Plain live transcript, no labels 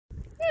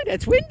Oh,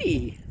 that's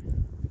windy.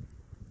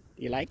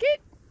 Do you like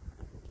it?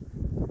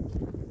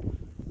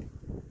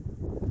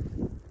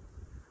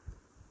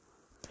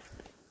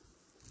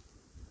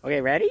 Okay,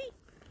 ready?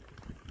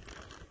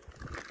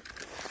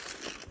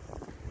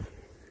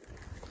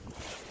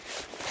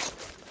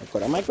 I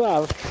put on my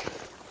glove,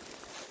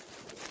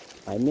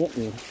 my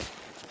mitten.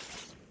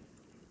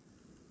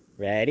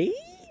 Ready?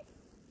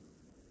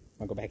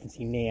 Wanna go back and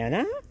see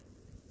Nana?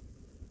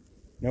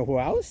 Know who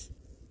else?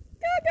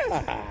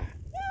 Gaga!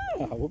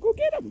 Yeah, we'll go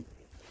get him.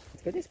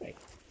 Let's go this way.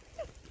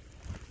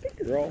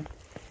 Good girl.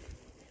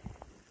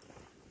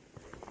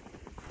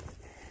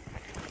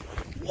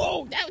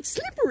 Whoa, that was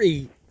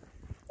slippery.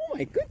 Oh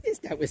my goodness,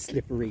 that was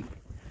slippery.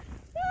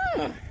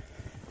 Ah.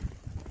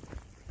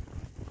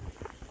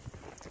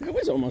 That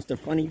was almost a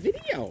funny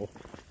video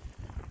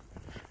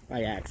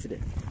by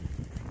accident.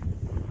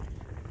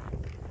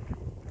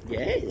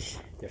 Yes,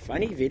 the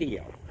funny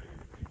video.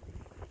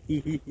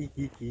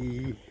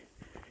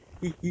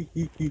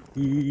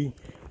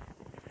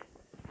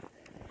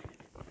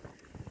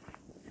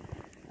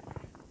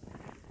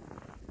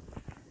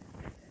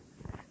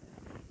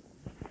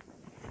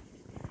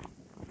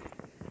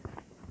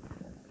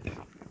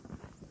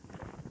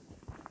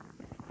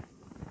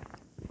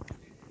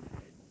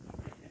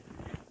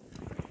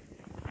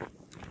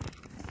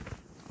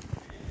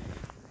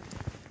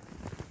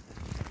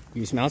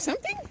 You smell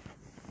something?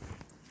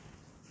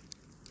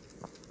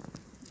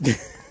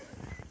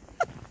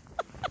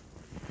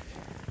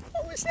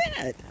 What was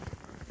that?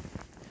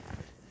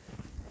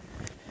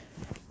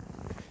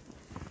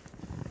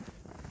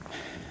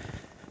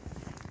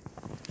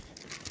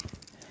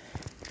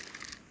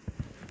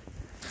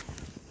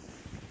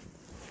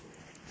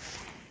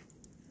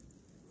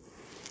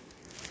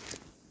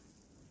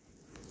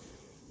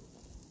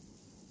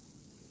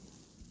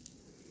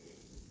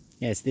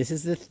 Yes, this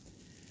is the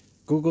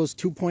Google's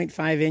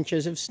 2.5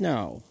 inches of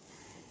snow.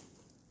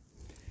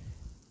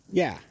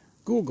 Yeah,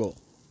 Google.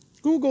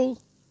 Google.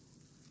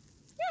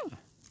 Yeah.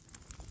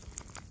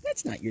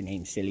 That's not your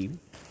name, silly.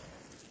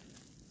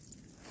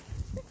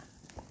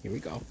 Here we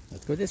go.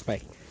 Let's go this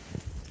way.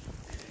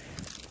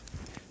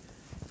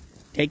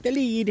 Take the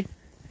lead.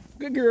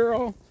 Good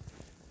girl.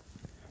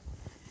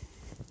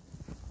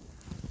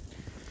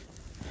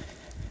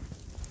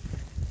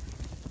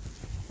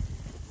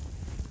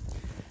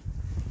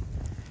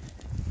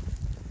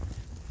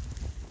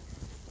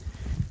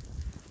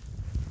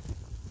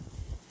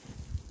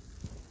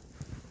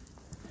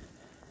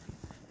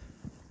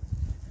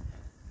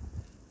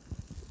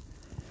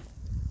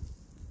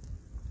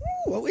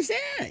 What was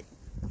that?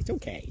 It's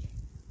okay.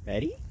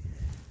 Ready?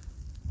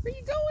 Where are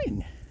you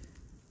going?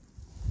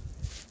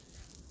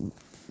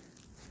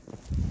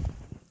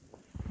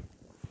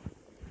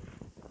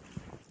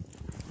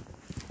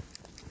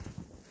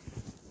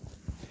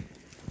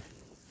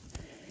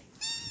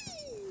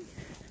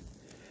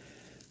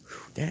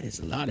 That is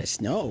a lot of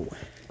snow.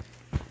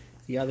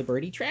 See all the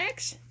birdie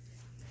tracks?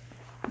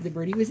 The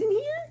birdie was in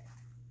here?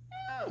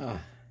 Oh,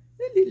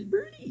 the little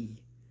birdie.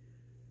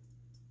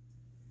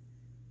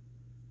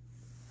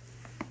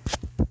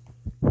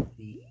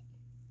 See?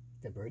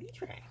 The birdie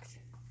tracks.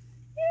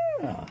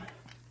 Yeah.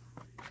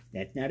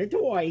 That's not a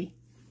toy.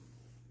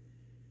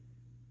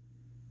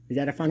 Is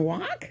that a fun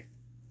walk?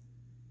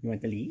 You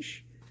want the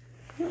leash?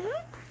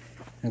 Huh?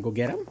 I'll go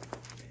get him.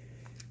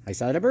 I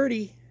saw the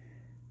birdie.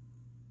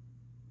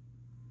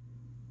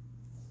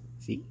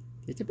 See?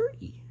 It's a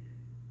birdie.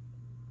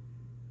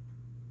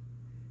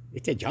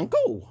 It's a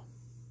junco.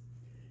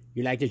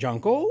 You like the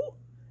junco?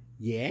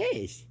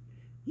 Yes.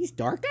 He's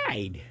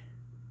dark-eyed.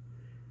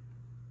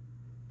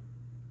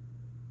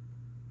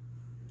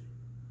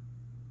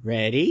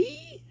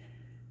 Ready?